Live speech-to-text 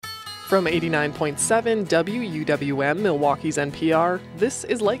From 89.7 WUWM, Milwaukee's NPR, this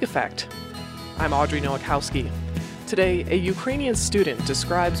is Lake Effect. I'm Audrey Nowakowski. Today, a Ukrainian student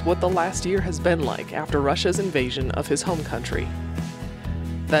describes what the last year has been like after Russia's invasion of his home country.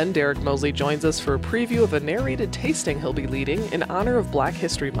 Then Derek Mosley joins us for a preview of a narrated tasting he'll be leading in honor of Black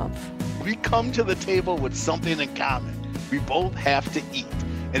History Month. We come to the table with something in common. We both have to eat.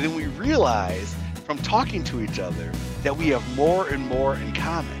 And then we realize from talking to each other that we have more and more in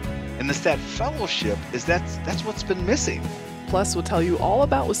common. And it's that fellowship that's what's been missing. Plus, we'll tell you all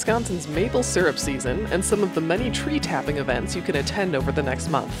about Wisconsin's maple syrup season and some of the many tree tapping events you can attend over the next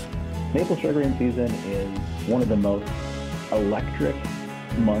month. Maple sugaring season is one of the most electric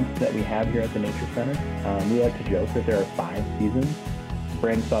months that we have here at the Nature Center. We like to joke that there are 5 seasons: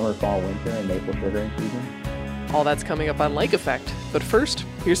 spring, summer, fall, winter, and maple sugaring season. All that's coming up on Lake Effect. But first,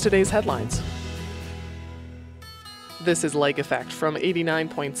 here's today's headlines. This is Lake Effect from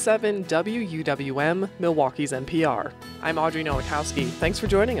 89.7 WUWM, Milwaukee's NPR. I'm Audrey Nowakowski. Thanks for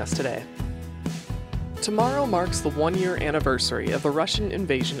joining us today. Tomorrow marks the 1-year anniversary of the Russian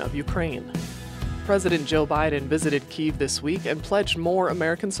invasion of Ukraine. President Joe Biden visited Kyiv this week and pledged more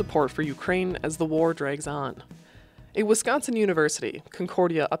American support for Ukraine as the war drags on. A Wisconsin university,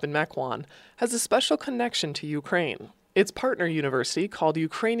 Concordia up in Mequon, has a special connection to Ukraine. Its partner university, called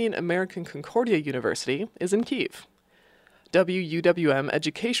Ukrainian American Concordia University, is in Kyiv. WUWM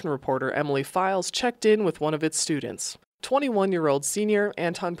education reporter Emily Files checked in with one of its students, 21-year-old senior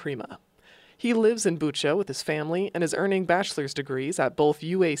Anton Prima. He lives in Bucha with his family and is earning bachelor's degrees at both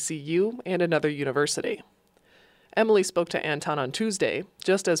UACU and another university. Emily spoke to Anton on Tuesday,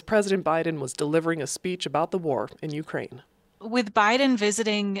 just as President Biden was delivering a speech about the war in Ukraine. With Biden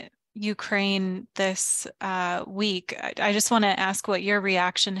visiting Ukraine this week, I just want to ask what your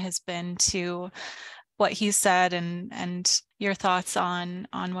reaction has been to what he said and your thoughts on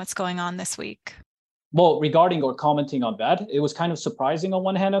what's going on this week. Well, regarding or commenting on that, it was kind of surprising on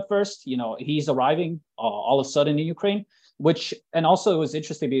one hand at first. You know, he's arriving all of a sudden in Ukraine, and also it was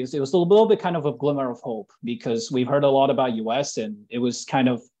interesting because it was a little bit kind of a glimmer of hope, because we've heard a lot about US and it was kind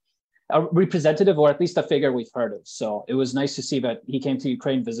of a representative, or at least a figure we've heard of. So it was nice to see that he came to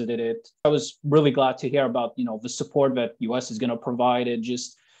Ukraine, visited it. I was really glad to hear about, the support that US is going to provide, and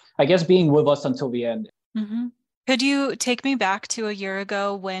just, I guess, being with us until the end. Mm-hmm. Could you take me back to a year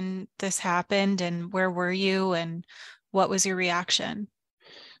ago when this happened, and where were you and what was your reaction?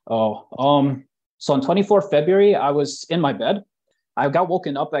 So on 24th February, I was in my bed. I got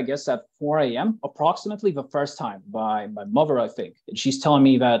woken up, I guess, at 4 a.m., approximately the first time by my mother, I think. And she's telling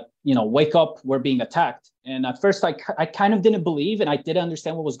me that, wake up, we're being attacked. And at first, I kind of didn't believe, and I didn't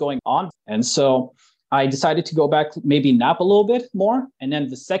understand what was going on. And so I decided to go back, maybe nap a little bit more. And then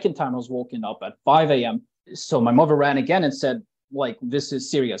the second time I was woken up at 5 a.m. So my mother ran again and said, this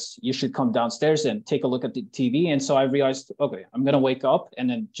is serious. You should come downstairs and take a look at the TV. And so I realized, okay, I'm going to wake up and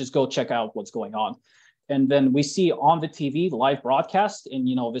then just go check out what's going on. And then we see on the TV, the live broadcast, and,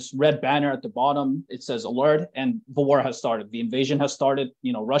 this red banner at the bottom, it says alert, and the war has started. The invasion has started.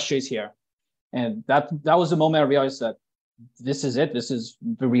 Russia is here. And that was the moment I realized that this is it. This is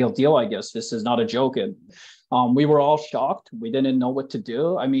the real deal, I guess. This is not a joke. And we were all shocked. We didn't know what to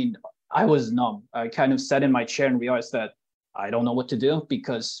do. I mean, I was numb. I kind of sat in my chair and realized that I don't know what to do,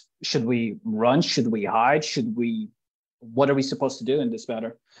 because should we run? Should we hide? What are we supposed to do in this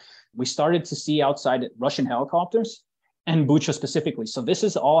matter? We started to see outside Russian helicopters, and Bucha specifically. So this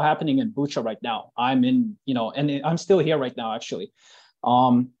is all happening in Bucha right now. I'm in, and I'm still here right now, actually.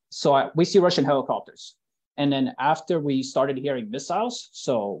 We see Russian helicopters. And then after we started hearing missiles,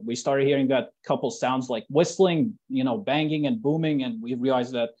 so we started hearing that couple sounds like whistling, banging and booming, and we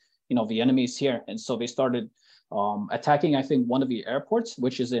realized that, the enemy is here. And so they started attacking, I think, one of the airports,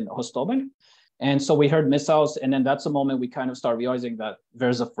 which is in Hostomel. And so we heard missiles, and then that's the moment we kind of start realizing that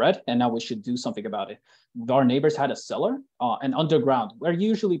there's a threat, and now we should do something about it. Our neighbors had a cellar, an underground, where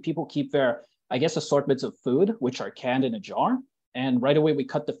usually people keep their, I guess, assortments of food, which are canned in a jar. And right away, we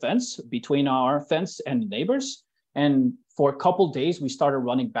cut the fence between our fence and the neighbors. And for a couple of days, we started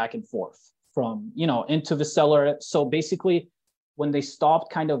running back and forth from, into the cellar. So basically, when they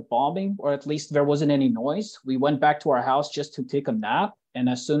stopped kind of bombing, or at least there wasn't any noise, we went back to our house just to take a nap. And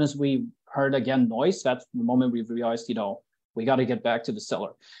as soon as we heard again noise, that's the moment we realized, we got to get back to the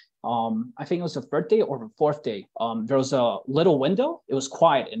cellar. I think it was the third day or the fourth day. There was a little window. It was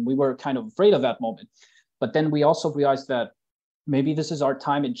quiet, and we were kind of afraid of that moment. But then we also realized that maybe this is our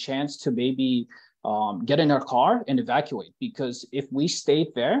time and chance to maybe get in our car and evacuate, because if we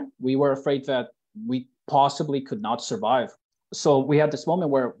stayed there, we were afraid that we possibly could not survive. So we had this moment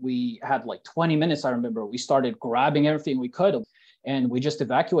where we had like 20 minutes, I remember. We started grabbing everything we could. and we just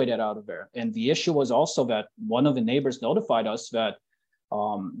evacuated out of there. And the issue was also that one of the neighbors notified us that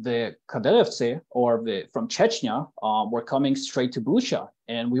the Kadyrivtsi, from Chechnya, were coming straight to Bucha.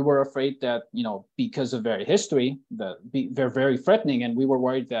 And we were afraid that, because of their history, they're very threatening. And we were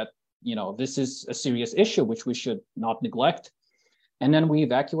worried that, this is a serious issue, which we should not neglect. And then we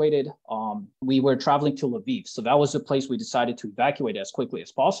evacuated. We were traveling to Lviv. So that was the place we decided to evacuate as quickly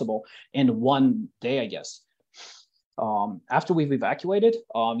as possible in one day, I guess. After we've evacuated,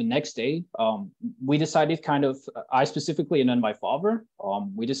 the next day, we decided I specifically, and then my father,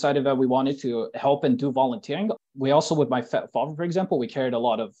 we decided that we wanted to help and do volunteering. We also, with my father, for example, we carried a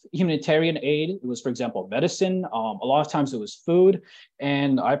lot of humanitarian aid. It was, for example, medicine. A lot of times it was food.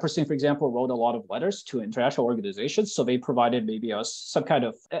 And I personally, for example, wrote a lot of letters to international organizations. So they provided maybe us some kind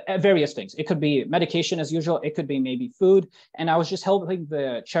of various things. It could be medication as usual. It could be maybe food. And I was just helping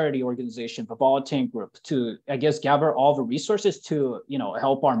the charity organization, the volunteering group, to, I guess, gather all the resources to,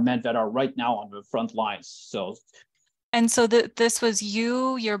 help our men that are right now on the front lines. And so this was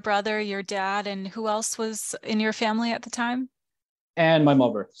you, your brother, your dad, and who else was in your family at the time? And my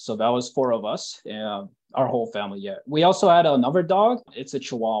mother. So that was 4 of us, our whole family. Yeah. We also had another dog. It's a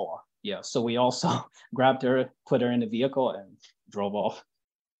Chihuahua. Yeah. So we also grabbed her, put her in the vehicle, and drove off.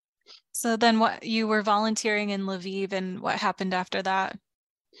 So then you were volunteering in Lviv, and what happened after that?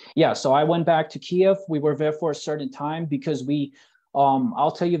 Yeah. So I went back to Kiev. We were there for a certain time because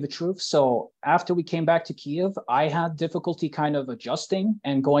I'll tell you the truth. So after we came back to Kiev, I had difficulty kind of adjusting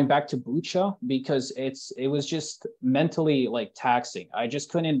and going back to Bucha because it was just mentally taxing. I just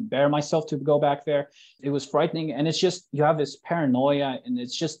couldn't bear myself to go back there. It was frightening. And it's just, you have this paranoia and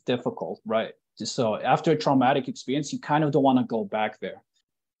it's just difficult, right? So after a traumatic experience, you kind of don't want to go back there.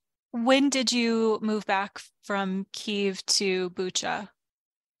 When did you move back from Kiev to Bucha?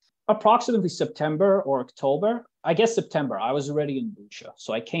 Approximately September or October. I guess September. I was already in Bucha.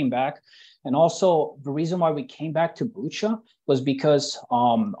 So I came back. And also the reason why we came back to Bucha was because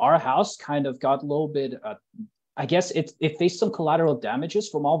our house kind of got a little bit, I guess it faced some collateral damages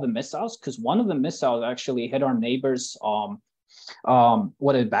from all the missiles, because one of the missiles actually hit our neighbor's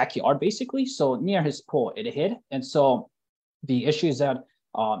a backyard, basically. So near his pool, it hit. And so the issue is that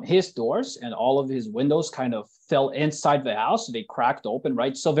his doors and all of his windows kind of fell inside the house. They cracked open,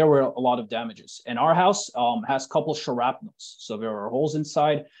 right? So there were a lot of damages. And our house has a couple shrapnels. So there are holes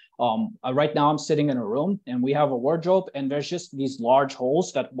inside. Right now I'm sitting in a room and we have a wardrobe, and there's just these large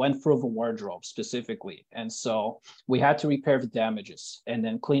holes that went through the wardrobe specifically. And so we had to repair the damages and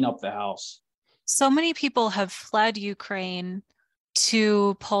then clean up the house. So many people have fled Ukraine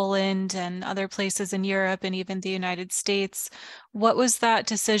to Poland and other places in Europe and even the United States. What was that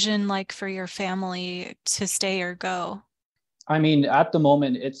decision like for your family to stay or go? I mean, at the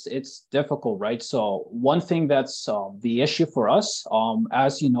moment, it's difficult, right? So one thing that's the issue for us,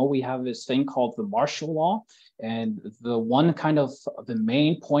 as you know, we have this thing called the martial law. And the one kind of the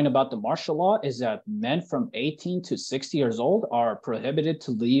main point about the martial law is that men from 18 to 60 years old are prohibited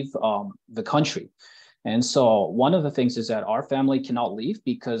to leave the country. And so one of the things is that our family cannot leave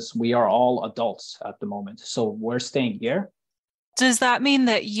because we are all adults at the moment. So we're staying here. Does that mean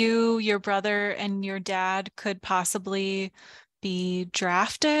that you, your brother, and your dad could possibly be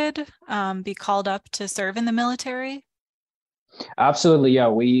drafted, be called up to serve in the military? Absolutely, yeah.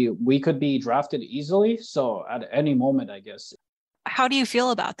 We could be drafted easily. So at any moment, I guess. How do you feel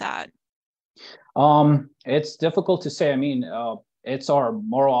about that? It's difficult to say. I mean, it's our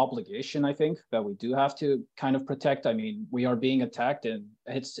moral obligation, I think, that we do have to kind of protect. I mean, we are being attacked, and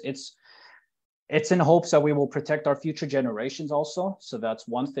it's in hopes that we will protect our future generations also. So that's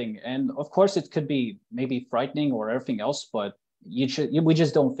one thing. And of course, it could be maybe frightening or everything else, but we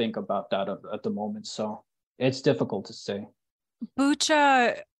just don't think about that at the moment. So it's difficult to say.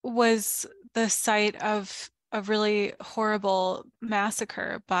 Bucha was the site of a really horrible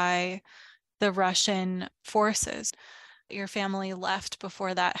massacre by the Russian forces. Your family left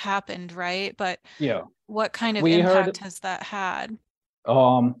before that happened, right? But yeah, what kind of impact has that had?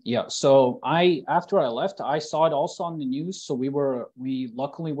 Yeah, so after I left, I saw it also on the news. So we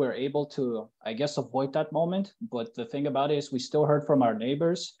luckily were able to, I guess, avoid that moment. But the thing about it is we still heard from our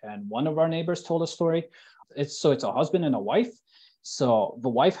neighbors, and one of our neighbors told a story. It's a husband and a wife. So the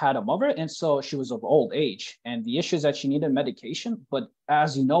wife had a mother, and so she was of old age. And the issue is that she needed medication. But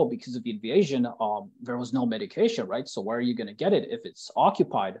as you know, because of the invasion, there was no medication, right? So where are you going to get it if it's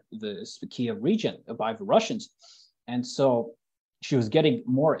occupied, the Kiev region, by the Russians? And so she was getting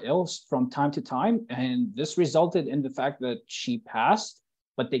more ill from time to time. And this resulted in the fact that she passed,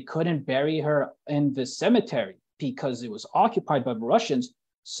 but they couldn't bury her in the cemetery because it was occupied by the Russians.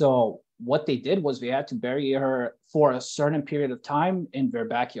 So what they did was they had to bury her for a certain period of time in their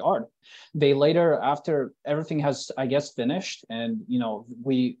backyard. They later, after everything has, I guess, finished, and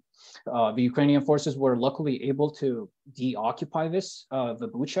the Ukrainian forces were luckily able to deoccupy the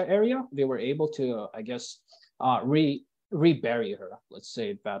Bucha area. They were able to, I guess, rebury her, let's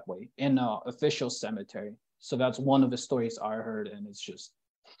say it that way, in an official cemetery. So that's one of the stories I heard, and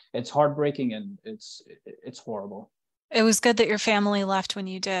it's heartbreaking and it's horrible. It was good that your family left when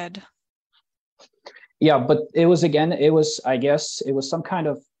you did. Yeah, but I guess it was some kind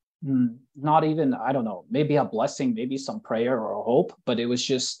of, not even, I don't know, maybe a blessing, maybe some prayer or a hope, but it was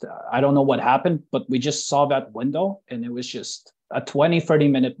just, I don't know what happened, but we just saw that window and it was just a 20-30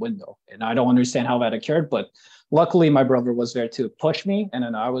 minute window. And I don't understand how that occurred, but luckily my brother was there to push me. And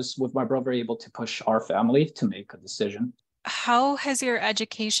then I was with my brother able to push our family to make a decision. How has your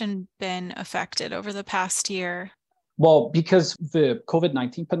education been affected over the past year? Well, because the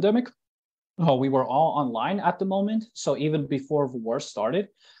COVID-19 pandemic, we were all online at the moment. So even before the war started,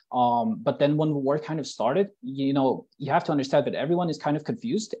 but then when the war kind of started, you have to understand that everyone is kind of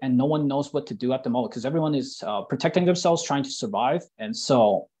confused and no one knows what to do at the moment because everyone is protecting themselves, trying to survive. And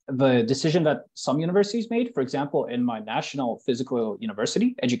so the decision that some universities made, for example, in my National Physical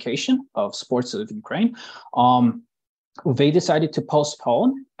University Education of Sports of Ukraine, they decided to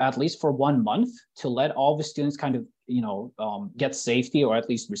postpone at least for 1 month to let all the students kind of, get safety or at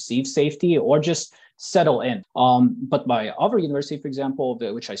least receive safety or just settle in. But my other university, for example,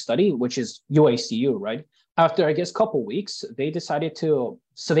 which I study, which is UACU, right? After, I guess, a couple of weeks, they decided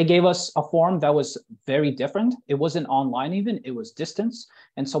so they gave us a form that was very different. It wasn't online even, it was distance.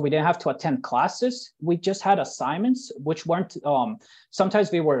 And so we didn't have to attend classes. We just had assignments, which weren't, sometimes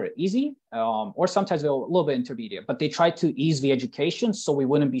they were easy or sometimes they were a little bit intermediate, but they tried to ease the education so we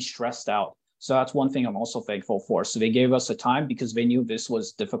wouldn't be stressed out. So that's one thing I'm also thankful for. So they gave us a time because they knew this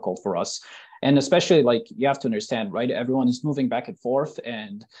was difficult for us. And especially you have to understand, right? Everyone is moving back and forth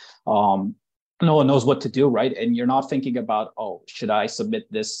and no one knows what to do, right? And you're not thinking about, oh, should I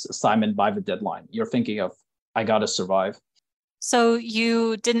submit this assignment by the deadline? You're thinking of, I got to survive. So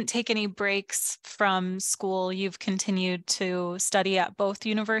you didn't take any breaks from school. You've continued to study at both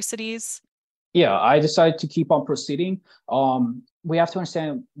universities? Yeah, I decided to keep on proceeding. We have to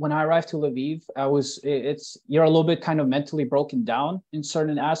understand when I arrived to Lviv, you're a little bit kind of mentally broken down in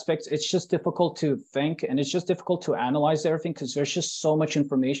certain aspects. It's just difficult to think and it's just difficult to analyze everything because there's just so much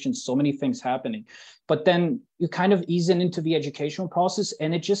information, so many things happening. But then you kind of ease into the educational process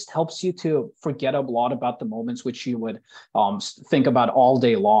and it just helps you to forget a lot about the moments which you would think about all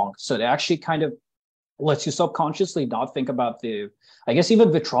day long. So it actually kind of lets you subconsciously not think about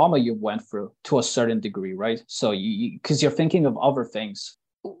even the trauma you went through to a certain degree, right? So because you're thinking of other things.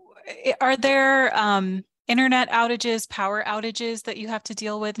 Are there internet outages, power outages that you have to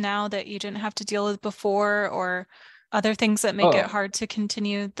deal with now that you didn't have to deal with before, or other things that make it hard to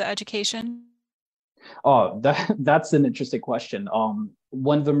continue the education? Oh, that's an interesting question.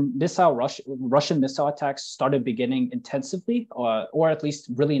 When the Russian missile attacks started beginning intensively, or at least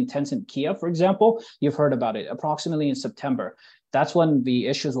really intense in Kiev, for example, you've heard about it, approximately in September. That's when the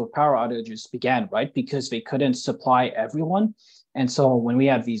issues with power outages began, right? Because they couldn't supply everyone. And so when we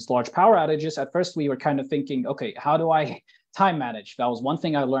had these large power outages, at first we were kind of thinking, okay, how do I time manage? That was one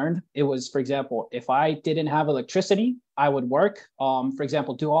thing I learned. It was, for example, if I didn't have electricity, I would work, for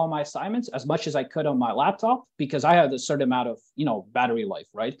example, do all my assignments as much as I could on my laptop because I had a certain amount of, battery life,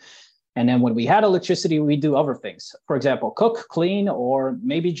 right? And then when we had electricity, we do other things. For example, cook, clean, or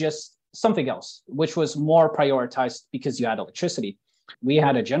maybe just something else, which was more prioritized because you had electricity. We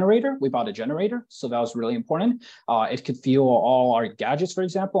had a generator. We bought a generator. So that was really important. It could fuel all our gadgets, for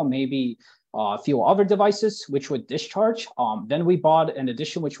example, maybe fuel other devices, which would discharge. Then we bought an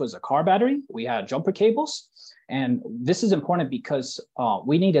addition, which was a car battery. We had jumper cables. And this is important because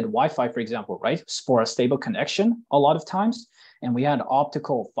we needed Wi-Fi, for example, right, for a stable connection a lot of times. And we had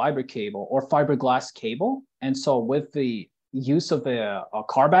optical fiber cable or fiberglass cable. And so with the use of a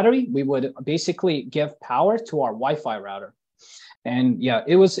car battery, we would basically give power to our Wi-Fi router. And yeah,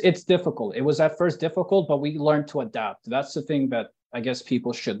 it's difficult. It was at first difficult, but we learned to adapt. That's the thing that I guess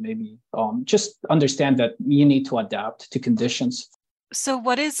people should maybe just understand, that you need to adapt to conditions. So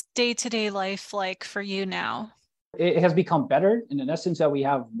what is day-to-day life like for you now? It has become better in the essence that we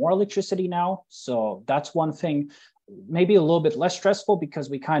have more electricity now. So that's one thing, maybe a little bit less stressful because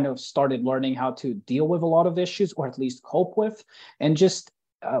we kind of started learning how to deal with a lot of issues, or at least cope with. And just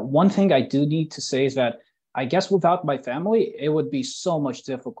one thing I do need to say is that I guess without my family, it would be so much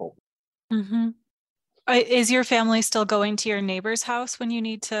difficult. Mm-hmm. Is your family still going to your neighbor's house when you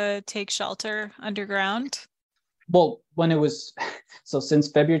need to take shelter underground? Well, when it was So since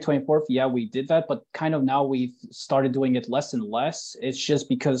February 24th, yeah, we did that, but kind of now we've started doing it less and less. It's just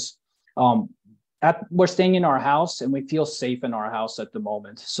because we're staying in our house and we feel safe in our house at the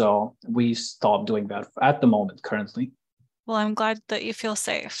moment. So we stopped doing that at the moment currently. Well, I'm glad that you feel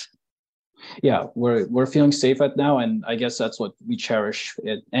safe. Yeah, we're feeling safe at now, and I guess that's what we cherish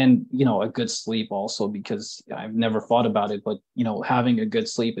it. And a good sleep also, because I've never thought about it, but having a good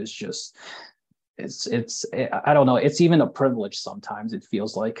sleep is just it's I don't know, it's even a privilege sometimes, it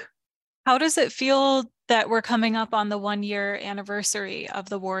feels like. How does it feel that we're coming up on the 1-year anniversary of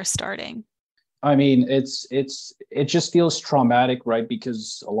the war starting? I mean, it just feels traumatic, right?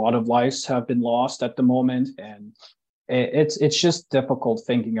 Because a lot of lives have been lost at the moment, and it's just difficult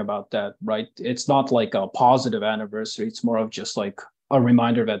thinking about that, right? It's not like a positive anniversary. It's more of just like a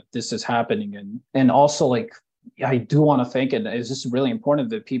reminder that this is happening, and also like I do want to think, and it's just really important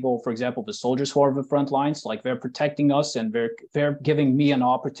that people, for example, the soldiers who are on the front lines, like they're protecting us and they're giving me an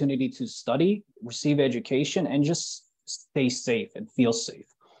opportunity to study, receive education, and just stay safe and feel safe.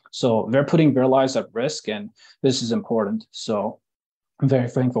 So they're putting their lives at risk, and this is important. So I'm very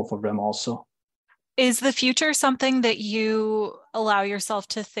thankful for them also. Is the future something that you allow yourself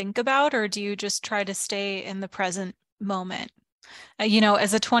to think about, or do you just try to stay in the present moment?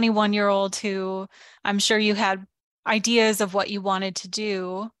 As a 21-year-old who I'm sure you had ideas of what you wanted to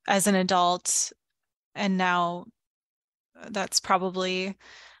do as an adult, and now that's probably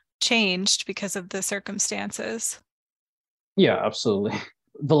changed because of the circumstances. Yeah, absolutely.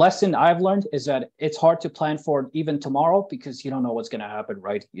 The lesson I've learned is that it's hard to plan for even tomorrow, because you don't know what's going to happen,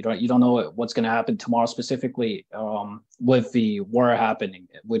 right? You don't know what's going to happen tomorrow, specifically with the war happening,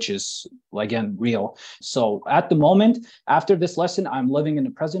 which is, again, real. So at the moment, after this lesson, I'm living in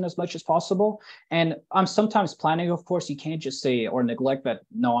the present as much as possible. And I'm sometimes planning, of course. You can't just say or neglect that,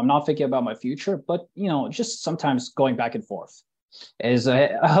 no, I'm not thinking about my future, but, just sometimes going back and forth is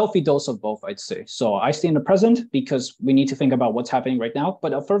a healthy dose of both, I'd say. So I stay in the present because we need to think about what's happening right now.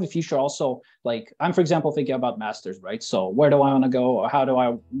 But for the future also, like I'm, for example, thinking about masters, right? So where do I want to go?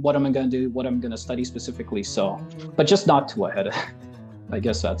 Or what am I going to do? What am I going to study specifically? So, but just not too ahead. I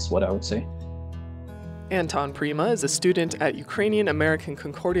guess that's what I would say. Anton Prima is a student at Ukrainian American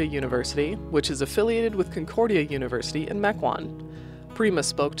Concordia University, which is affiliated with Concordia University in Mequon. Prima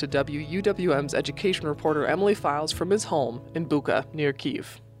spoke to WUWM's education reporter Emily Files from his home in Bucha, near Kyiv.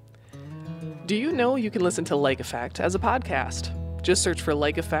 Do you know you can listen to Lake Effect as a podcast? Just search for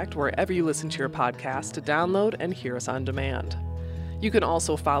Lake Effect wherever you listen to your podcast to download and hear us on demand. You can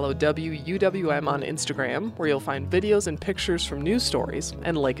also follow WUWM on Instagram, where you'll find videos and pictures from news stories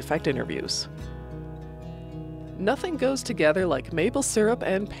and Lake Effect interviews. Nothing goes together like maple syrup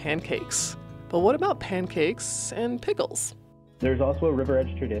and pancakes. But what about pancakes and pickles? There's also a River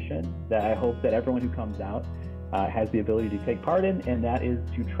Edge tradition that I hope that everyone who comes out has the ability to take part in, and that is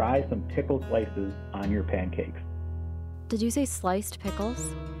to try some pickle slices on your pancakes. Did you say sliced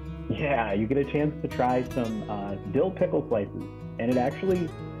pickles? Yeah, you get a chance to try some dill pickle slices, and it actually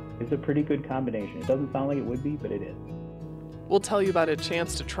is a pretty good combination. It doesn't sound like it would be, but it is. We'll tell you about a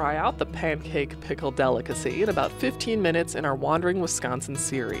chance to try out the pancake pickle delicacy in about 15 minutes in our Wandering Wisconsin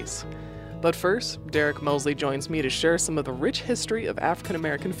series. But first, Derek Mosley joins me to share some of the rich history of African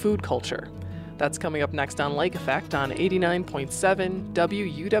American food culture. That's coming up next on Lake Effect on 89.7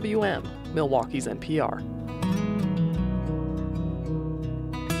 WUWM, Milwaukee's NPR.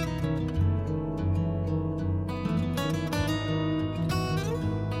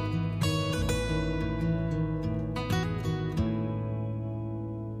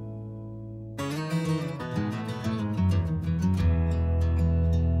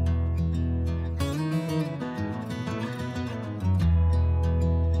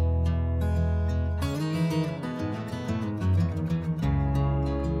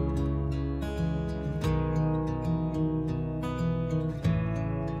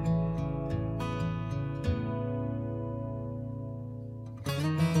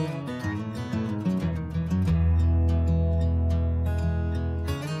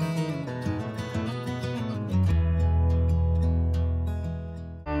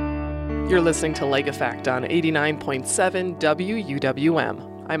 You're listening to Lake Effect on 89.7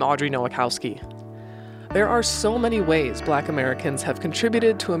 WUWM. I'm Audrey Nowakowski. There are so many ways Black Americans have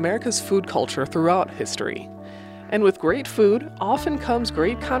contributed to America's food culture throughout history. And with great food often comes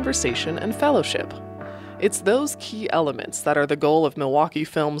great conversation and fellowship. It's those key elements that are the goal of Milwaukee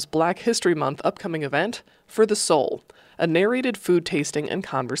Film's Black History Month upcoming event, For the Soul, a narrated food tasting and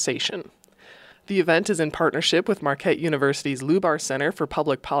conversation. The event is in partnership with Marquette University's Lubar Center for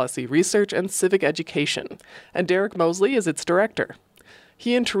Public Policy Research and Civic Education, and Derek Mosley is its director.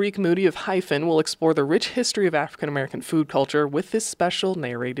 He and Tariq Moody of Hyphen will explore the rich history of African American food culture with this special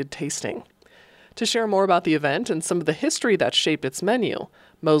narrated tasting. To share more about the event and some of the history that shaped its menu,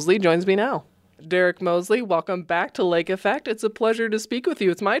 Mosley joins me now. Derek Mosley, welcome back to Lake Effect. It's a pleasure to speak with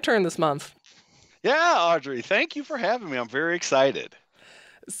you. It's my turn this month. Yeah, Audrey, thank you for having me. I'm very excited.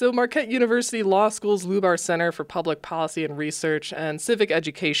 So Marquette University Law School's Lubar Center for Public Policy and Research and Civic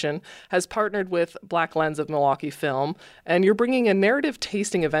Education has partnered with Black Lens of Milwaukee Film, and you're bringing a narrative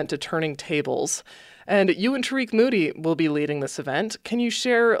tasting event to Turning Tables. And you and Tariq Moody will be leading this event. Can you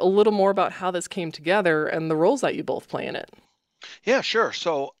share a little more about how this came together and the roles that you both play in it? Yeah, sure.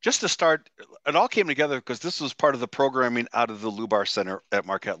 So just to start, it all came together because this was part of the programming out of the Lubar Center at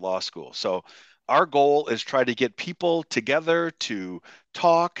Marquette Law School. So our goal is try to get people together to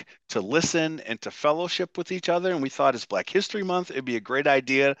talk, to listen, and to fellowship with each other. And we thought it's Black History Month, it'd be a great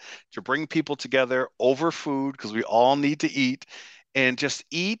idea to bring people together over food because we all need to eat and just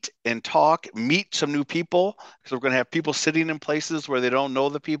eat and talk, meet some new people. So we're going to have people sitting in places where they don't know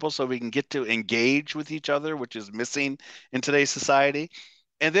the people so we can get to engage with each other, which is missing in today's society.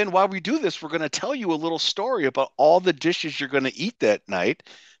 And then while we do this, we're going to tell you a little story about all the dishes you're going to eat that night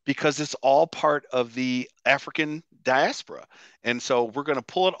because it's all part of the African diaspora. And so we're going to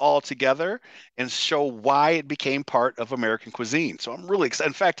pull it all together and show why it became part of American cuisine. So I'm really excited.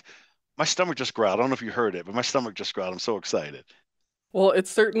 In fact, my stomach just growled. I don't know if you heard it, but my stomach just growled. I'm so excited. Well,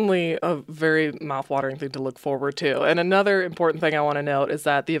 it's certainly a very mouthwatering thing to look forward to. And another important thing I want to note is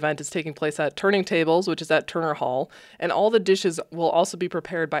that the event is taking place at Turning Tables, which is at Turner Hall, and all the dishes will also be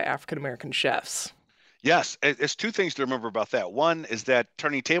prepared by African American chefs. Yes, it's two things to remember about that. One is that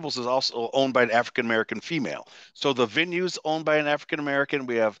Turning Tables is also owned by an African American female. So the venue's owned by an African American.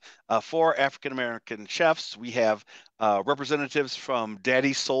 We have 4 African American chefs. We have representatives from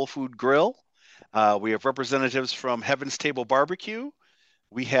Daddy's Soul Food Grill. We have representatives from Heaven's Table Barbecue.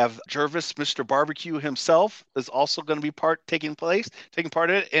 We have Jervis, Mr. Barbecue himself, is also going to be taking part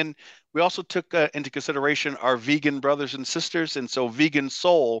in it. And we also took into consideration our vegan brothers and sisters. And so Vegan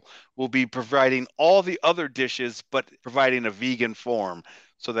Soul will be providing all the other dishes, but providing a vegan form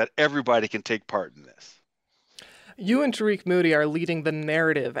so that everybody can take part in this. You and Tariq Moody are leading the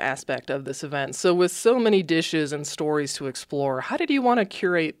narrative aspect of this event. So with so many dishes and stories to explore, how did you want to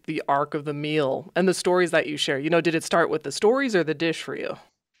curate the arc of the meal and the stories that you share? You know, did it start with the stories or the dish for you?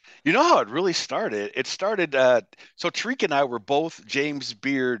 You know how it really started? It started, so Tariq and I were both James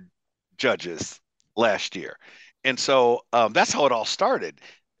Beard judges last year. And so that's how it all started.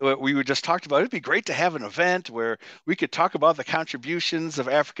 We were just talked about it'd be great to have an event where we could talk about the contributions of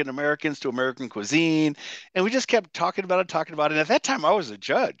African Americans to American cuisine. And we just kept talking about it. And at that time, I was a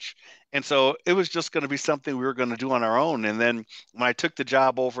judge. And so it was just going to be something we were going to do on our own. And then when I took the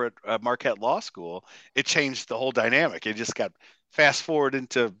job over at Marquette Law School, it changed the whole dynamic. It just got fast forward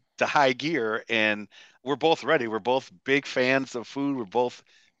into high gear. And we're both ready. We're both big fans of food. We're both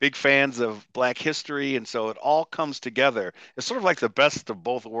big fans of Black history. And so it all comes together. It's sort of like the best of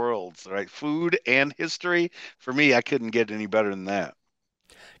both worlds, right? Food and history. For me, I couldn't get any better than that.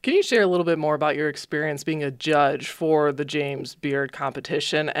 Can you share a little bit more about your experience being a judge for the James Beard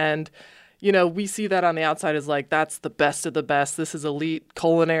competition? And, you know, we see that on the outside as like, that's the best of the best. This is elite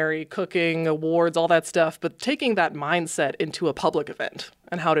culinary, cooking, awards, all that stuff. But taking that mindset into a public event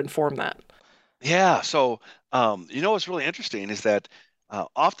and how to inform that. Yeah. So, what's really interesting is that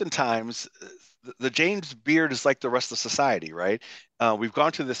oftentimes the James Beard is like the rest of society, right? We've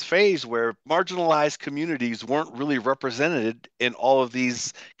gone through this phase where marginalized communities weren't really represented in all of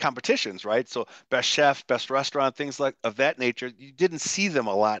these competitions, right? So best chef, best restaurant, things like of that nature, you didn't see them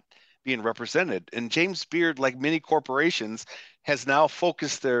a lot being represented. And James Beard, like many corporations, has now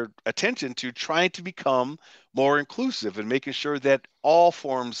focused their attention to trying to become more inclusive and making sure that all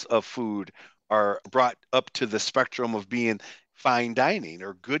forms of food are brought up to the spectrum of being fine dining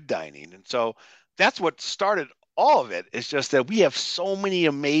or good dining. And so that's what started all of it. It's just that we have so many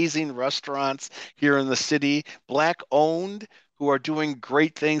amazing restaurants here in the city, Black owned, who are doing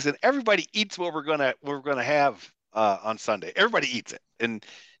great things, and everybody eats what we're gonna have on Sunday. Everybody eats it, and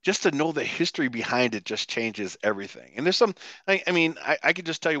just to know the history behind it just changes everything. And there's some, I could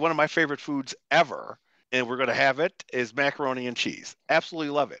just tell you one of my favorite foods ever, and we're gonna have it, is macaroni and cheese.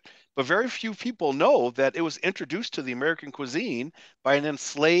 Absolutely love it. But very few people know that it was introduced to the American cuisine by an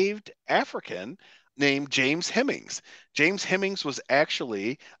enslaved African named James Hemings. James Hemings was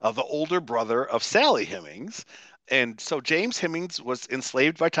actually the older brother of Sally Hemings. And so James Hemings was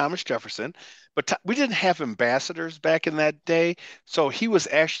enslaved by Thomas Jefferson, but we didn't have ambassadors back in that day. So he was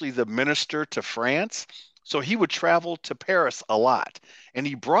actually the minister to France. So he would travel to Paris a lot. And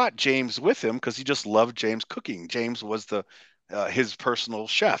he brought James with him because he just loved James cooking. James was his personal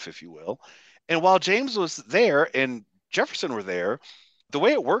chef, if you will. And while James was there and Jefferson were there, the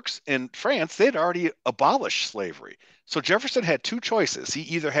way it works in France, they'd already abolished slavery. So Jefferson had two choices. He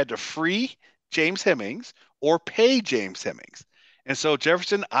either had to free James Hemings or pay James Hemings. And so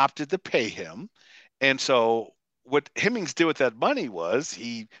Jefferson opted to pay him. And so what Hemings did with that money was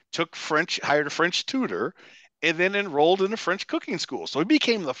he took French, hired a French tutor, and then enrolled in a French cooking school. So he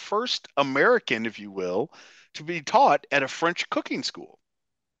became the first American, if you will, to be taught at a French cooking school.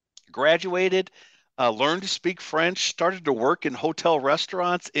 Graduated, learned to speak French, started to work in hotel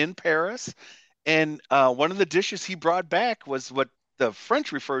restaurants in Paris. And one of the dishes he brought back was what the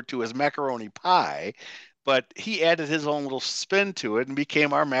French referred to as macaroni pie, but he added his own little spin to it and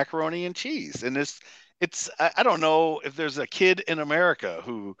became our macaroni and cheese. And I don't know if there's a kid in America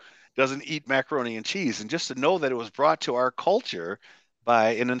who doesn't eat macaroni and cheese. And just to know that it was brought to our culture by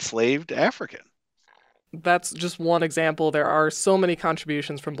an enslaved African. That's just one example. There are so many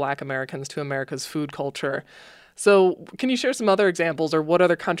contributions from Black Americans to America's food culture. So can you share some other examples, or what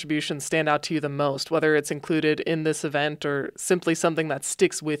other contributions stand out to you the most, whether it's included in this event or simply something that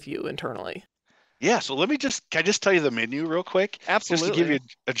sticks with you internally? Yeah, so can I just tell you the menu real quick? Absolutely. Just to give you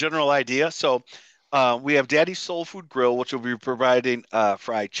a general idea. So we have Daddy's Soul Food Grill, which will be providing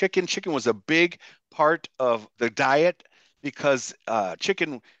fried chicken. Chicken was a big part of the diet because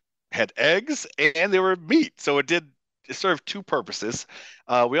chicken had eggs and they were meat. So it served two purposes.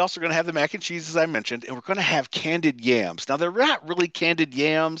 We also are going to have the mac and cheese, as I mentioned, and we're going to have candied yams. Now, they're not really candied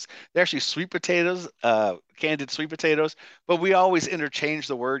yams. They're actually sweet potatoes, candied sweet potatoes, but we always interchange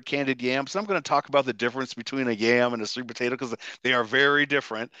the word candied yams. So I'm going to talk about the difference between a yam and a sweet potato because they are very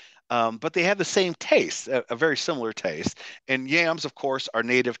different. But they have the same taste, a very similar taste. And yams, of course, are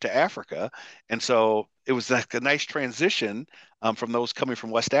native to Africa. And so it was like a nice transition from those coming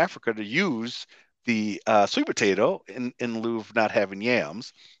from West Africa to use the sweet potato in lieu of not having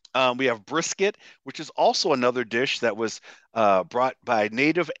yams. We have brisket, which is also another dish that was brought by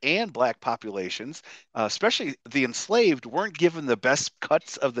Native and Black populations, especially the enslaved weren't given the best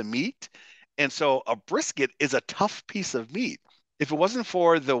cuts of the meat. And so a brisket is a tough piece of meat. If it wasn't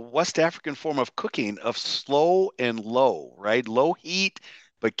for the West African form of cooking of slow and low, right? Low heat,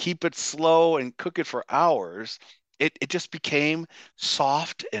 but keep it slow and cook it for hours, it just became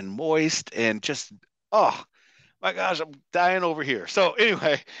soft and moist and just, oh my gosh, I'm dying over here. So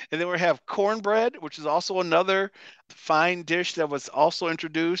anyway, and then we have cornbread, which is also another fine dish that was also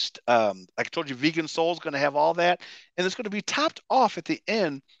introduced. Like I told you, Vegan Soul is going to have all that. And it's going to be topped off at the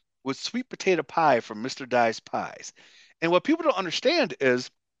end with sweet potato pie from Mr. Dye's Pies. And what people don't understand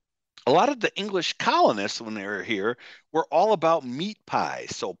is a lot of the English colonists, when they were here, were all about meat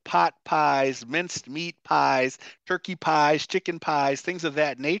pies. So pot pies, minced meat pies, turkey pies, chicken pies, things of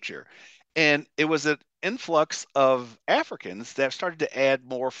that nature. And it was an influx of Africans that started to add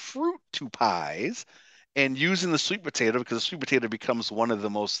more fruit to pies and using the sweet potato because the sweet potato becomes one of the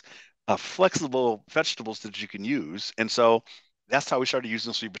most flexible vegetables that you can use. And so that's how we started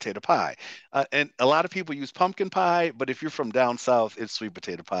using sweet potato pie. And a lot of people use pumpkin pie, but if you're from down south, it's sweet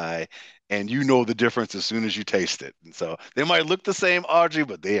potato pie. And you know the difference as soon as you taste it. And so they might look the same, Audrey,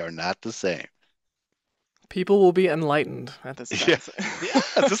 but they are not the same. People will be enlightened at this time. Yeah,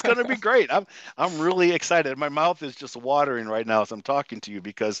 this is going to be great. I'm really excited. My mouth is just watering right now as I'm talking to you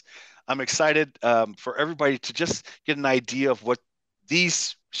because I'm excited for everybody to just get an idea of what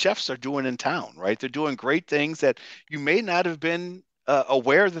these chefs are doing in town, right? They're doing great things that you may not have been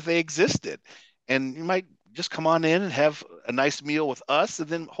aware that they existed. And you might just come on in and have a nice meal with us, and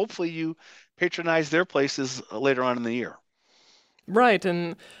then hopefully you patronize their places later on in the year. Right.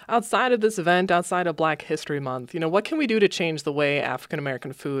 And outside of this event, outside of Black History Month, what can we do to change the way African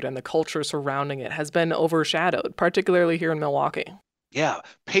American food and the culture surrounding it has been overshadowed, particularly here in Milwaukee? Yeah,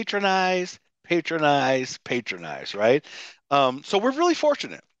 patronize, patronize, patronize, right? So we're really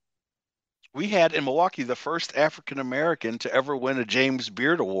fortunate. We had in Milwaukee the first African American to ever win a James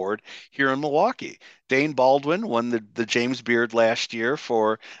Beard Award here in Milwaukee. Dane Baldwin won the James Beard last year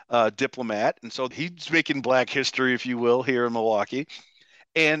for Diplomat. And so he's making Black history, if you will, here in Milwaukee.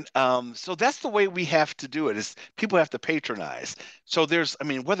 And so that's the way we have to do it is people have to patronize. So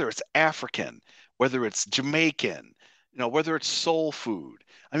whether it's African, whether it's Jamaican, whether it's soul food.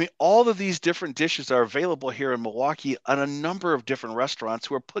 All of these different dishes are available here in Milwaukee on a number of different restaurants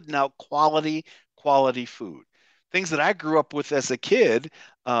who are putting out quality food. Things that I grew up with as a kid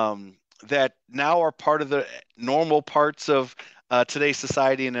that now are part of the normal parts of today's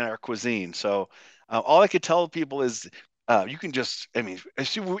society and in our cuisine. So all I could tell people is you can just,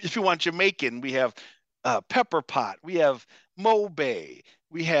 if you want Jamaican, we have pepper pot, we have Mobay.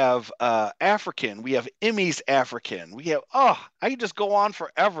 We have African. We have Emmy's African. We have, I can just go on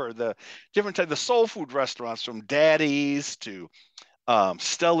forever. The different type, the soul food restaurants from Daddy's to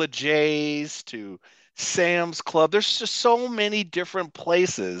Stella J's to Sam's Club. There's just so many different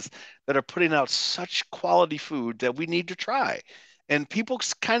places that are putting out such quality food that we need to try. And people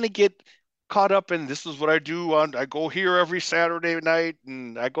kind of get caught up in this is what I do I go here every Saturday night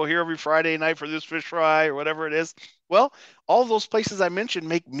and I go here every Friday night for this fish fry or whatever it is. Well, all those places I mentioned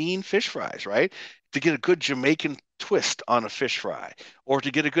make mean fish fries, right? To get a good Jamaican twist on a fish fry or to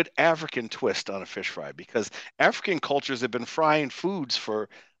get a good African twist on a fish fry, because African cultures have been frying foods for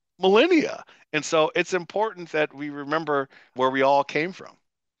millennia. And so it's important that we remember where we all came from.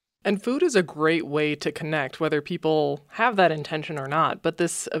 And food is a great way to connect, whether people have that intention or not. But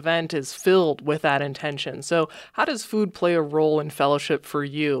this event is filled with that intention. So how does food play a role in fellowship for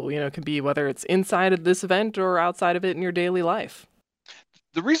you? It can be whether it's inside of this event or outside of it in your daily life.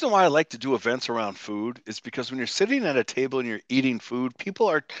 The reason why I like to do events around food is because when you're sitting at a table and you're eating food,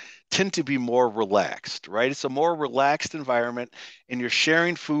 people tend to be more relaxed, right? It's a more relaxed environment and you're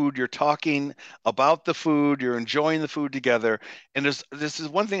sharing food, you're talking about the food, you're enjoying the food together. And this is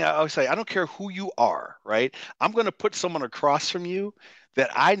one thing I always say, I don't care who you are, right? I'm going to put someone across from you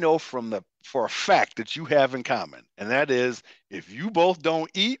that I know for a fact that you have in common. And that is, if you both don't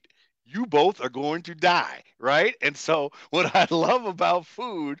eat, you both are going to die, right? And so what I love about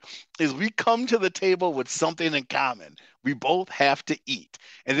food is we come to the table with something in common. We both have to eat.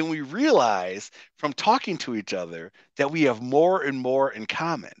 And then we realize from talking to each other that we have more and more in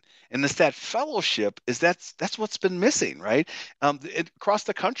common. And it's that fellowship that's what's been missing, right? Across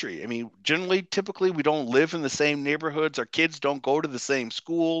the country. I mean, typically, we don't live in the same neighborhoods. Our kids don't go to the same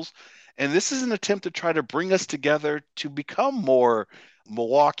schools. And this is an attempt to try to bring us together to become more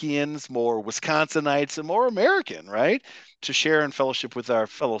Milwaukeeans, more Wisconsinites, and more American, right? To share in fellowship with our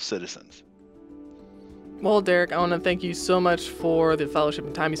fellow citizens. Well, Derek, I want to thank you so much for the fellowship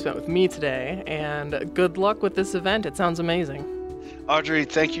and time you spent with me today, and good luck with this event. It sounds amazing. Audrey,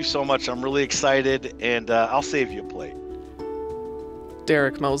 thank you so much. I'm really excited, and I'll save you a plate.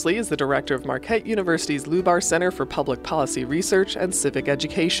 Derek Mosley is the director of Marquette University's Lubar Center for Public Policy Research and Civic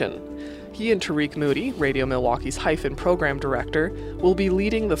Education. He and Tariq Moody, Radio Milwaukee's Hyphen program director, will be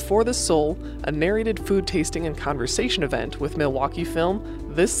leading the For the Soul, a narrated food tasting and conversation event with Milwaukee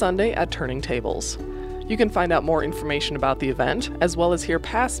Film this Sunday at Turning Tables. You can find out more information about the event, as well as hear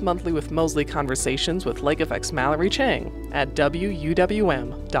past Monthly with Mosley conversations with Lake Effect's Mallory Chang at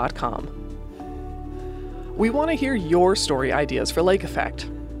WUWM.com. We want to hear your story ideas for Lake Effect.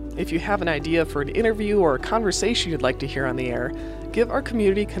 If you have an idea for an interview or a conversation you'd like to hear on the air, give our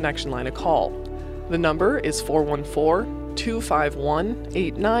Community Connection line a call. The number is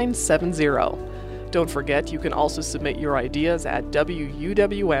 414-251-8970. Don't forget, you can also submit your ideas at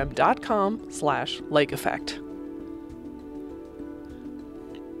WUWM.com/Lake Effect.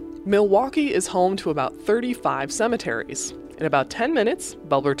 Milwaukee is home to about 35 cemeteries. In about 10 minutes,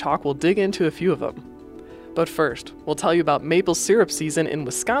 Bubbler Talk will dig into a few of them. But first, we'll tell you about maple syrup season in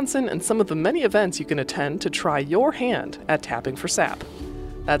Wisconsin and some of the many events you can attend to try your hand at tapping for sap.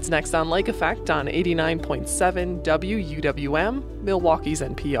 That's next on Lake Effect on 89.7 WUWM, Milwaukee's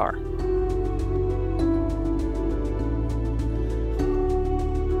NPR.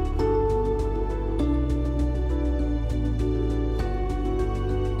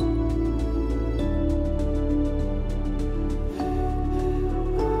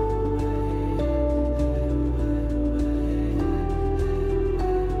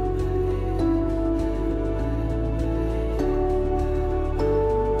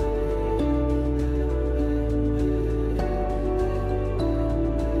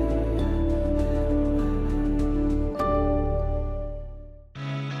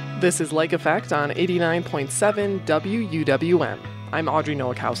 This is Lake Effect on 89.7 WUWM. I'm Audrey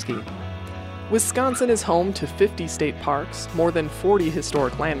Nowakowski. Wisconsin is home to 50 state parks, more than 40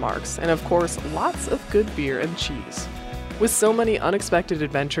 historic landmarks, and of course, lots of good beer and cheese. With so many unexpected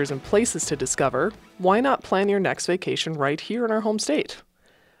adventures and places to discover, why not plan your next vacation right here in our home state?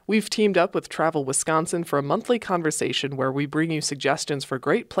 We've teamed up with Travel Wisconsin for a monthly conversation where we bring you suggestions for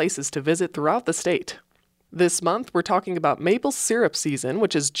great places to visit throughout the state. This month, we're talking about maple syrup season,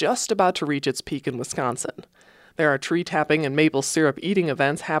 which is just about to reach its peak in Wisconsin. There are tree tapping and maple syrup eating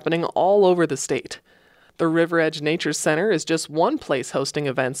events happening all over the state. The River Edge Nature Center is just one place hosting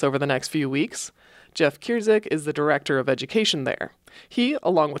events over the next few weeks. Jeff Kierzik is the director of education there. He,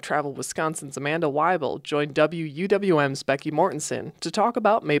 along with Travel Wisconsin's Amanda Weibel, joined WUWM's Becky Mortensen to talk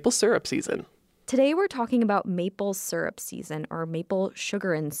about maple syrup season. Today we're talking about maple syrup season, or maple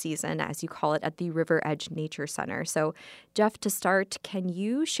sugarin season, as you call it at the River Edge Nature Center. So, Jeff, to start, can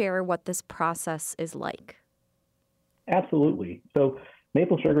you share what this process is like? Absolutely. So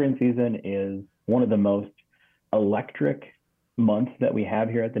maple sugarin season is one of the most electric months that we have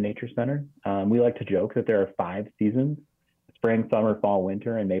here at the Nature Center. We like to joke that there are 5 seasons: spring, summer, fall,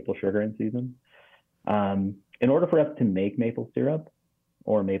 winter, and maple sugarin season. In order for us to make maple syrup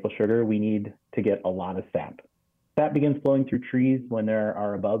or maple sugar, we need to get a lot of sap. Sap begins flowing through trees when there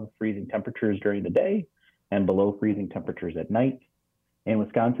are above freezing temperatures during the day and below freezing temperatures at night. In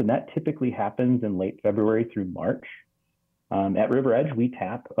Wisconsin, that typically happens in late February through March. At River Edge, we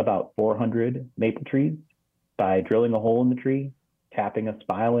tap about 400 maple trees by drilling a hole in the tree, tapping a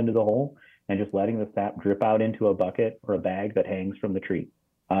spile into the hole, and just letting the sap drip out into a bucket or a bag that hangs from the tree.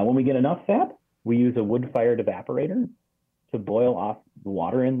 When we get enough sap, we use a wood-fired evaporator to boil off the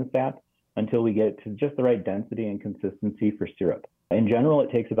water in the sap until we get to just the right density and consistency for syrup. In general,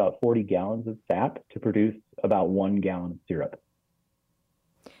 it takes about 40 gallons of sap to produce about 1 gallon of syrup.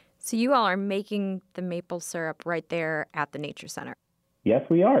 So you all are making the maple syrup right there at the Nature Center. Yes,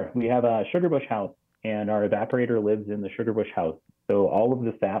 we are. We have a Sugarbush house, and our evaporator lives in the Sugarbush house. So all of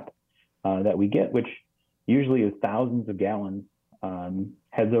the sap that we get, which usually is thousands of gallons,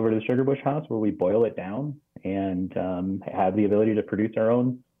 heads over to the Sugarbush house where we boil it down and have the ability to produce our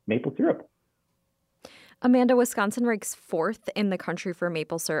own maple syrup. Amanda, Wisconsin ranks 4th in the country for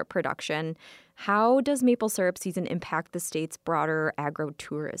maple syrup production. How does maple syrup season impact the state's broader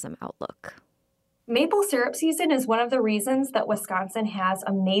agro-tourism outlook? Maple syrup season is one of the reasons that Wisconsin has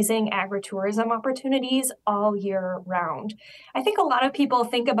amazing agritourism opportunities all year round. I think a lot of people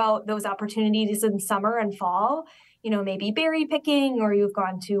think about those opportunities in summer and fall, maybe berry picking, or you've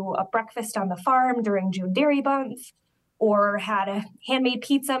gone to a breakfast on the farm during June dairy month, or had a handmade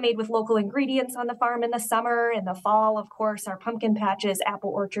pizza made with local ingredients on the farm in the summer. In the fall, of course, our pumpkin patches, apple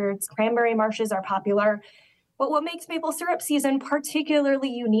orchards, cranberry marshes are popular. But what makes maple syrup season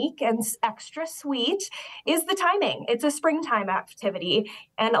particularly unique and extra sweet is the timing. It's a springtime activity,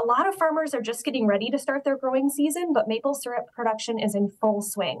 and a lot of farmers are just getting ready to start their growing season, but maple syrup production is in full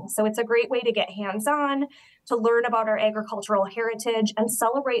swing. So it's a great way to get hands-on, to learn about our agricultural heritage, and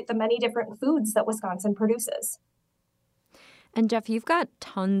celebrate the many different foods that Wisconsin produces. And Jeff, you've got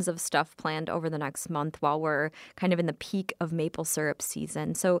tons of stuff planned over the next month while we're kind of in the peak of maple syrup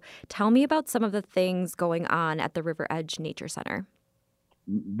season. So tell me about some of the things going on at the River Edge Nature Center.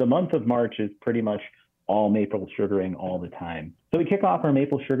 The month of March is pretty much all maple sugaring all the time. So we kick off our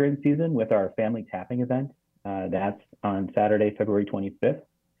maple sugaring season with our family tapping event. That's on Saturday, February 25th.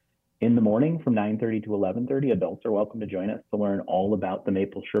 In the morning from 9:30 to 11:30, adults are welcome to join us to learn all about the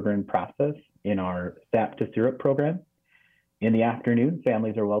maple sugaring process in our Sap to Syrup program. In the afternoon,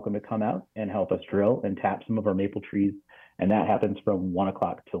 families are welcome to come out and help us drill and tap some of our maple trees, and that happens from 1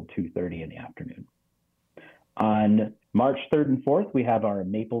 o'clock till 2:30 in the afternoon. On March 3rd and 4th, we have our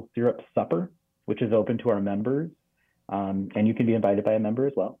maple syrup supper, which is open to our members, and you can be invited by a member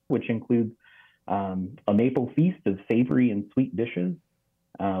as well, which includes a maple feast of savory and sweet dishes.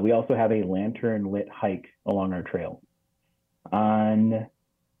 We also have a lantern-lit hike along our trail. On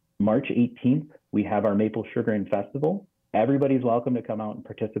March 18th, we have our Maple Sugaring Festival. Everybody's welcome to come out and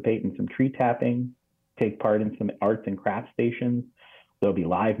participate in some tree tapping, take part in some arts and crafts stations. There'll be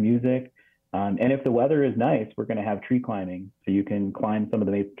live music. And if the weather is nice, we're going to have tree climbing, so you can climb some of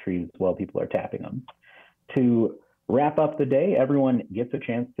the maple trees while people are tapping them. To wrap up the day, everyone gets a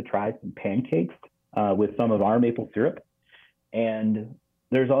chance to try some pancakes with some of our maple syrup. And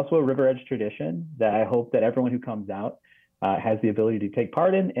there's also a River Edge tradition that I hope that everyone who comes out has the ability to take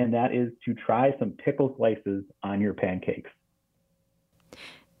part in, and that is to try some pickle slices on your pancakes.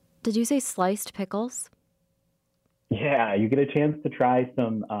 Did you say sliced pickles? Yeah, you get a chance to try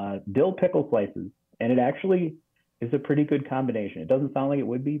some dill pickle slices, and it actually is a pretty good combination. It doesn't sound like it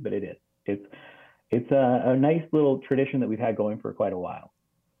would be, but it is. It's a nice little tradition that we've had going for quite a while.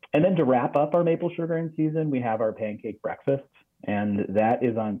 And then to wrap up our maple sugaring season, we have our pancake breakfast, and that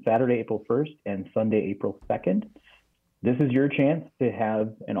is on Saturday, April 1st and Sunday, April 2nd. This is your chance to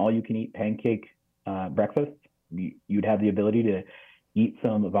have an all-you-can-eat pancake breakfast. You'd have the ability to eat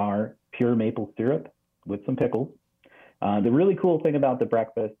some of our pure maple syrup with some pickles. The really cool thing about the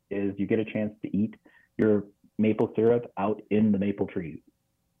breakfast is you get a chance to eat your maple syrup out in the maple trees.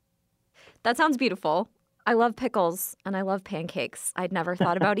 That sounds beautiful. I love pickles and I love pancakes. I'd never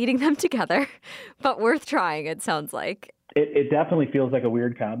thought about eating them together, but worth trying, it sounds like. It definitely feels like a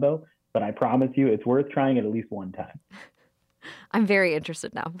weird combo, but I promise you it's worth trying it at least one time. I'm very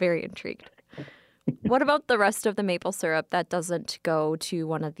interested now, very intrigued. What about the rest of the maple syrup that doesn't go to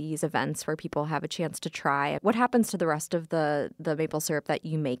one of these events where people have a chance to try? What happens to the rest of the maple syrup that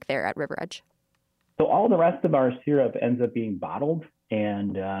you make there at River Edge? So all the rest of our syrup ends up being bottled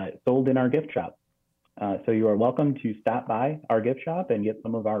and sold in our gift shop. So you are welcome to stop by our gift shop and get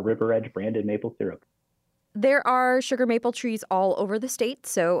some of our River Edge branded maple syrup. There are sugar maple trees all over the state.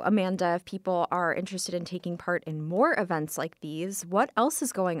 So, Amanda, if people are interested in taking part in more events like these, what else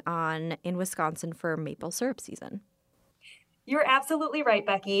is going on in Wisconsin for maple syrup season? You're absolutely right,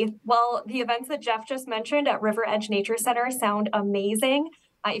 Becky. Well, the events that Jeff just mentioned at River Edge Nature Center sound amazing.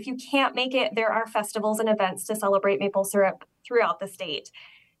 If you can't make it, there are festivals and events to celebrate maple syrup throughout the state.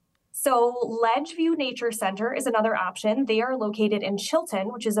 So Ledgeview Nature Center is another option. They are located in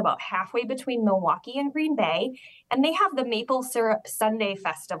Chilton, which is about halfway between Milwaukee and Green Bay, and they have the Maple Syrup Sunday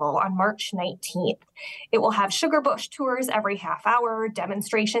Festival on March 19th. It will have sugar bush tours every half hour,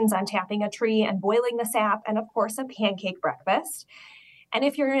 demonstrations on tapping a tree and boiling the sap, and of course a pancake breakfast. And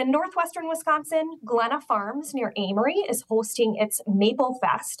if you're in northwestern Wisconsin, Glenna Farms near Amory is hosting its Maple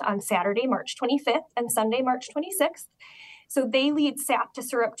Fest on Saturday, March 25th and Sunday, March 26th. So they lead sap to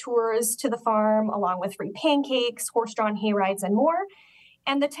syrup tours to the farm, along with free pancakes, horse-drawn hay rides, and more.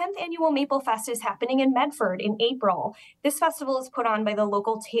 And the 10th annual Maple Fest is happening in Medford in April. This festival is put on by the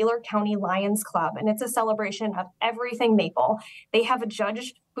local Taylor County Lions Club, and it's a celebration of everything maple. They have a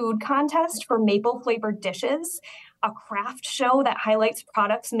judged food contest for maple-flavored dishes, a craft show that highlights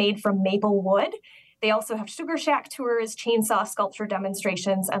products made from maple wood. They also have Sugar Shack tours, chainsaw sculpture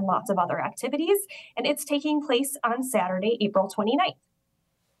demonstrations, and lots of other activities. And it's taking place on Saturday, April 29th.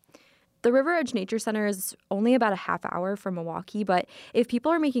 The River Edge Nature Center is only about a half hour from Milwaukee, but if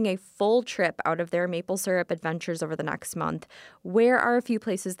people are making a full trip out of their maple syrup adventures over the next month, where are a few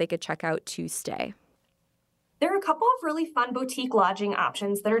places they could check out to stay? There are a couple of really fun boutique lodging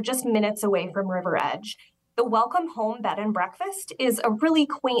options that are just minutes away from River Edge. The Welcome Home Bed and Breakfast is a really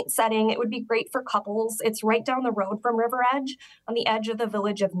quaint setting. It would be great for couples. It's right down the road from River Edge on the edge of the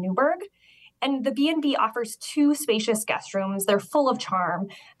village of Newburgh. And the B&B offers 2 spacious guest rooms. They're full of charm.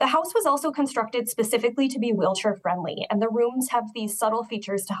 The house was also constructed specifically to be wheelchair friendly, and the rooms have these subtle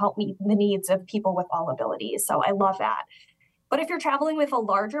features to help meet the needs of people with all abilities. So I love that. But if you're traveling with a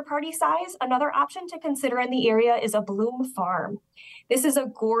larger party size, another option to consider in the area is a Bloom Farm. This is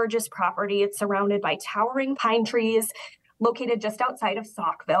a gorgeous property. It's surrounded by towering pine trees, located just outside of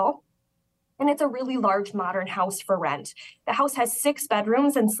Saukville. And it's a really large modern house for rent. The house has 6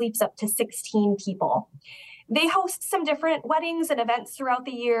 bedrooms and sleeps up to 16 people. They host some different weddings and events throughout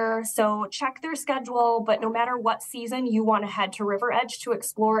the year, so check their schedule. But no matter what season you want to head to River Edge to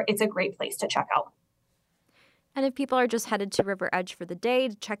explore, it's a great place to check out. And if people are just headed to River Edge for the day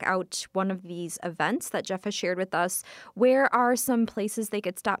to check out one of these events that Jeff has shared with us, where are some places they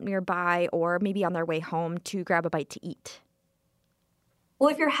could stop nearby or maybe on their way home to grab a bite to eat? Well,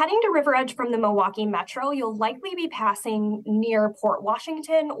 if you're heading to River Edge from the Milwaukee Metro, you'll likely be passing near Port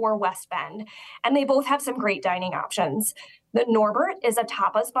Washington or West Bend, and they both have some great dining options. The Norbert is a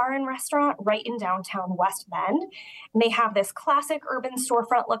tapas bar and restaurant right in downtown West Bend, and they have this classic urban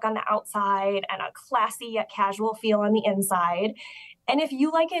storefront look on the outside and a classy yet casual feel on the inside. And if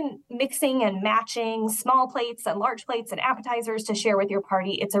you like mixing and matching small plates and large plates and appetizers to share with your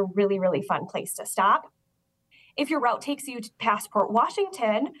party, it's a really, really fun place to stop. If your route takes you past Port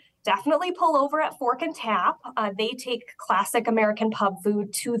Washington, definitely pull over at Fork and Tap. They take classic American pub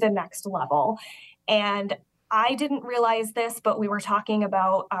food to the next level. And I didn't realize this, but we were talking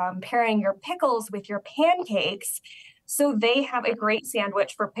about pairing your pickles with your pancakes. So they have a great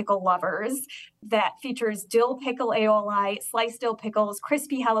sandwich for pickle lovers that features dill pickle aioli, sliced dill pickles,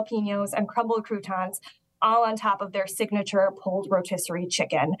 crispy jalapenos, and crumbled croutons, all on top of their signature pulled rotisserie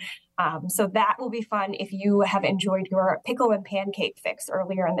chicken. So that will be fun if you have enjoyed your pickle and pancake fix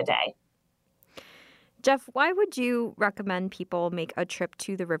earlier in the day. Jeff, why would you recommend people make a trip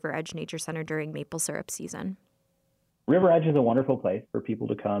to the River Edge Nature Center during maple syrup season? River Edge is a wonderful place for people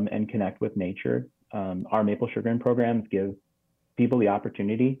to come and connect with nature. Our maple sugaring programs give people the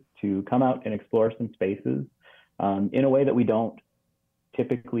opportunity to come out and explore some spaces in a way that we don't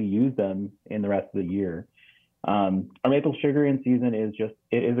typically use them in the rest of the year. Our maple sugaring season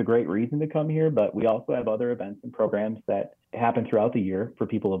it is a great reason to come here, but we also have other events and programs that happen throughout the year for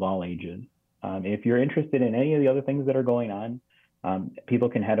people of all ages. If you're interested in any of the other things that are going on, people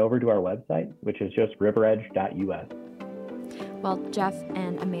can head over to our website, which is just riveredge.us. Well, Jeff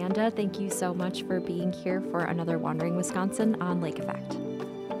and Amanda, thank you so much for being here for another Wandering Wisconsin on Lake Effect.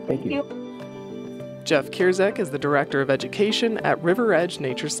 Thank you. Jeff Kierzek is the Director of Education at River Edge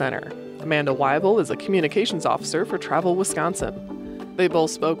Nature Center. Amanda Weibel is a Communications Officer for Travel Wisconsin. They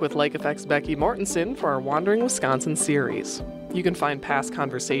both spoke with Lake Effect's Becky Mortensen for our Wandering Wisconsin series. You can find past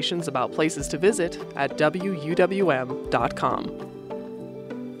conversations about places to visit at wuwm.com.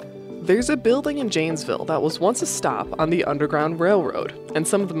 There's a building in Janesville that was once a stop on the Underground Railroad, and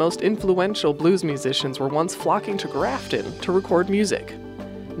some of the most influential blues musicians were once flocking to Grafton to record music.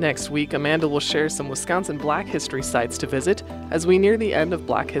 Next week, Amanda will share some Wisconsin Black History sites to visit as we near the end of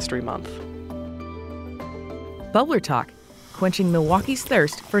Black History Month. Bubbler Talk, quenching Milwaukee's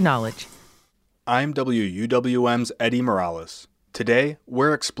thirst for knowledge. I'm WUWM's Eddie Morales. Today,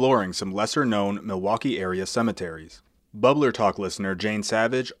 we're exploring some lesser-known Milwaukee area cemeteries. Bubbler Talk listener Jane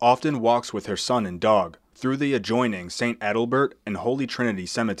Savage often walks with her son and dog through the adjoining St. Adalbert and Holy Trinity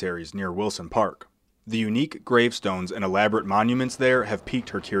cemeteries near Wilson Park. The unique gravestones and elaborate monuments there have piqued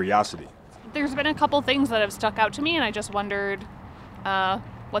her curiosity. There's been a couple things that have stuck out to me, and I just wondered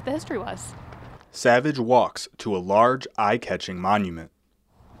what the history was. Savage walks to a large, eye-catching monument.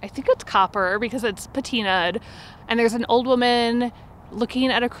 I think it's copper because it's patinaed, and there's an old woman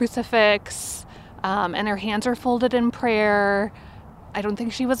looking at a crucifix, and her hands are folded in prayer. I don't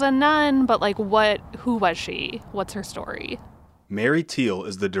think she was a nun, but who was she? What's her story? Mary Teal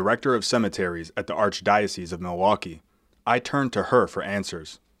is the director of cemeteries at the Archdiocese of Milwaukee. I turned to her for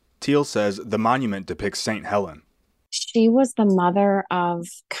answers. Teal says the monument depicts St. Helen. She was the mother of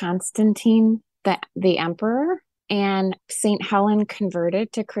Constantine, the emperor, and St. Helen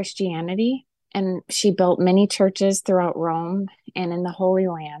converted to Christianity, and she built many churches throughout Rome and in the Holy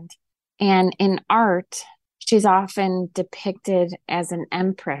Land. And in art, she's often depicted as an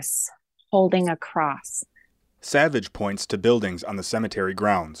empress holding a cross. Savage points to buildings on the cemetery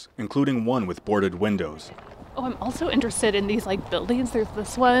grounds, including one with boarded windows. Oh, I'm also interested in these buildings. There's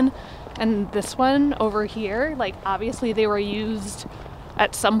this one and this one over here. Obviously they were used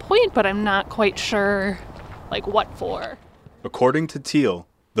at some point, but I'm not quite sure what for. According to Teal,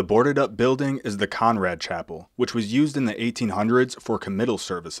 the boarded up building is the Conrad Chapel, which was used in the 1800s for committal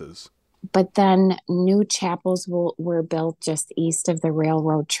services. But then new chapels were built just east of the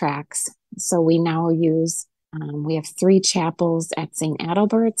railroad tracks. So we now use, we have 3 chapels at St.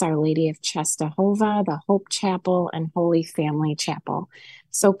 Adalbert's, Our Lady of Czestochowa, the Hope Chapel, and Holy Family Chapel.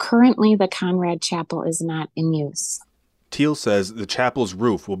 So currently the Conrad Chapel is not in use. Teal says the chapel's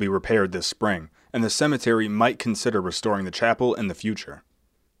roof will be repaired this spring, and the cemetery might consider restoring the chapel in the future.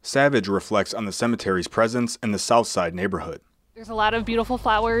 Savage reflects on the cemetery's presence in the South Side neighborhood. There's a lot of beautiful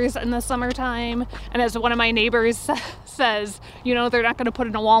flowers in the summertime, and as one of my neighbors says, they're not going to put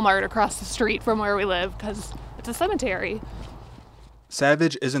in a Walmart across the street from where we live because it's a cemetery.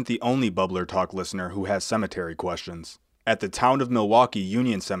 Savage isn't the only Bubbler Talk listener who has cemetery questions. At the Town of Milwaukee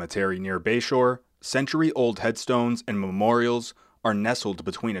Union Cemetery near Bayshore, century-old headstones and memorials are nestled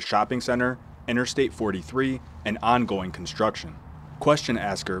between a shopping center, Interstate 43, and ongoing construction. Question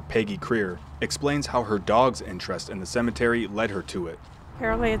asker Peggy Creer explains how her dog's interest in the cemetery led her to it.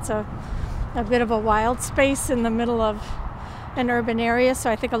 Apparently it's a bit of a wild space in the middle of an urban area, so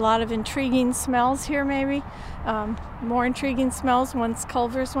I think a lot of intriguing smells here maybe. More intriguing smells once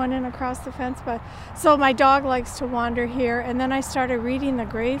Culver's went in across the fence. So my dog likes to wander here, and then I started reading the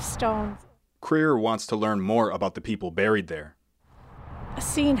gravestones. Creer wants to learn more about the people buried there.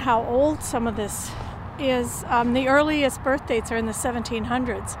 Seeing how old some of this is, the earliest birth dates are in the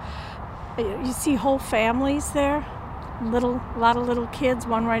 1700s. You see whole families there, a lot of little kids,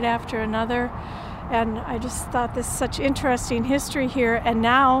 one right after another. And I just thought this is such interesting history here. And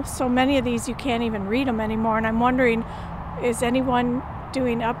now so many of these you can't even read them anymore. And I'm wondering, is anyone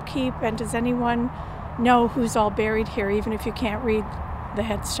doing upkeep, and does anyone know who's all buried here, even if you can't read the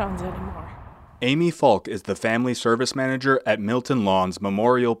headstones anymore? Amy Falk is the family service manager at Milton Lawns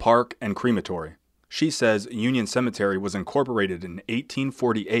Memorial Park and Crematory. She says Union Cemetery was incorporated in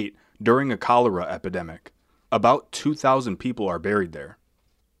 1848 during a cholera epidemic. About 2,000 people are buried there.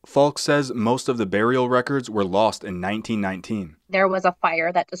 Falk says most of the burial records were lost in 1919. There was a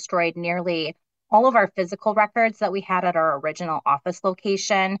fire that destroyed nearly all of our physical records that we had at our original office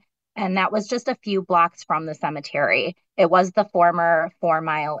location, and that was just a few blocks from the cemetery. It was the former 4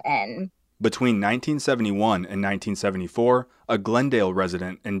 Mile Inn. Between 1971 and 1974, a Glendale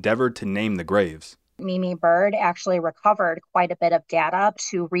resident endeavored to name the graves. Mimi Bird actually recovered quite a bit of data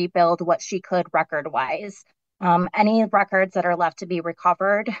to rebuild what she could record-wise. Any records that are left to be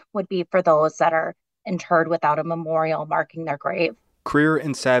recovered would be for those that are interred without a memorial marking their grave. Creer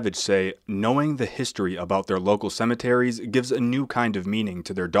and Savage say knowing the history about their local cemeteries gives a new kind of meaning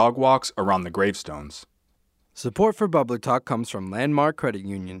to their dog walks around the gravestones. Support for Bubbler Talk comes from Landmark Credit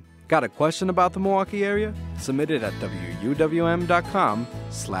Union. Got a question about the Milwaukee area? Submit it at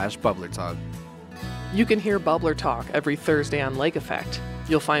wuwm.com/bubblertalk. You can hear Bubbler Talk every Thursday on Lake Effect.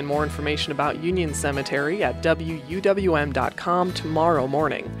 You'll find more information about Union Cemetery at WUWM.com tomorrow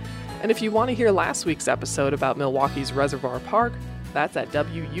morning. And if you want to hear last week's episode about Milwaukee's Reservoir Park, that's at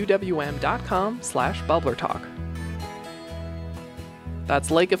WUWM.com/BubblerTalk.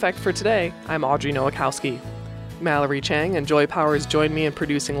 That's Lake Effect for today. I'm Audrey Nowakowski. Mallory Chang and Joy Powers join me in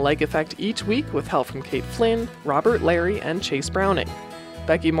producing Lake Effect each week with help from Kate Flynn, Robert Larry, and Chase Browning.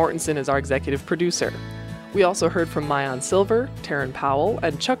 Becky Mortensen is our executive producer. We also heard from Mayan Silver, Taryn Powell,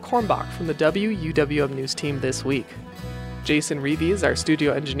 and Chuck Kornbach from the WUWM News team this week. Jason Reeve is our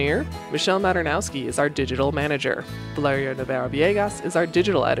studio engineer. Michelle Maternowski is our digital manager. Valeria Navarro-Villegas is our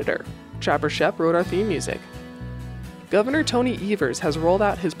digital editor. Trapper Shep wrote our theme music. Governor Tony Evers has rolled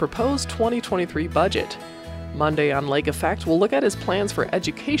out his proposed 2023 budget. Monday on Lake Effect, we'll look at his plans for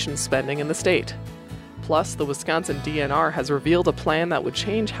education spending in the state. Plus, the Wisconsin DNR has revealed a plan that would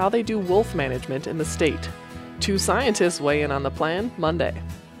change how they do wolf management in the state. 2 scientists weigh in on the plan Monday.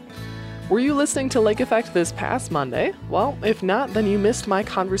 Were you listening to Lake Effect this past Monday? Well, if not, then you missed my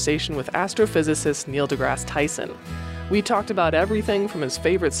conversation with astrophysicist Neil deGrasse Tyson. We talked about everything from his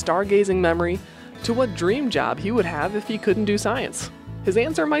favorite stargazing memory to what dream job he would have if he couldn't do science. His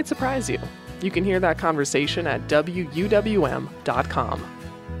answer might surprise you. You can hear that conversation at WUWM.com.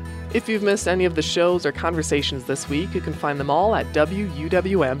 If you've missed any of the shows or conversations this week, you can find them all at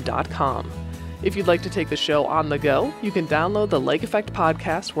WUWM.com. If you'd like to take the show on the go, you can download the Lake Effect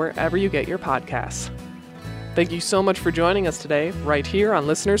podcast wherever you get your podcasts. Thank you so much for joining us today, right here on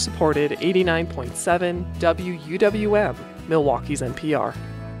listener-supported 89.7 WUWM, Milwaukee's NPR.